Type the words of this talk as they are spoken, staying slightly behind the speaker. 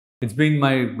It's been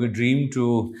my dream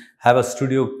to have a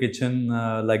studio kitchen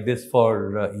like this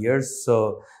for years.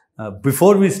 So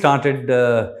before we started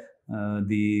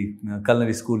the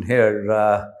culinary school here,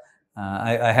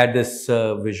 I had this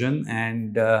vision,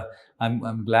 and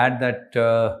I'm glad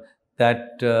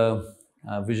that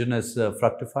vision is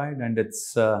fructified, and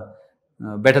it's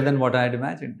better than what I had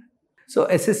imagined. So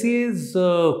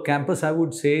SSCA's campus, I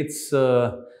would say it's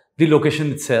the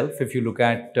location itself. If you look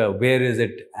at where is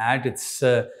it at, it's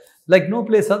like no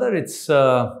place other. It's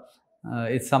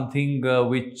something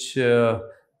which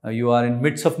you are in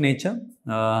midst of nature,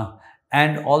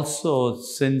 and also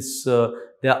since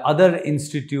there are other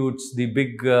institutes, the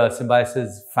big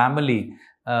Symbiosis family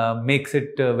makes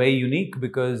it very unique,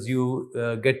 because you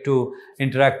get to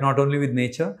interact not only with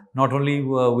nature, not only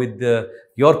with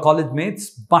your college mates,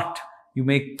 but you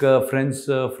make friends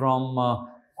from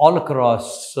all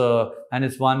across, and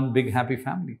it's one big happy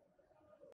family.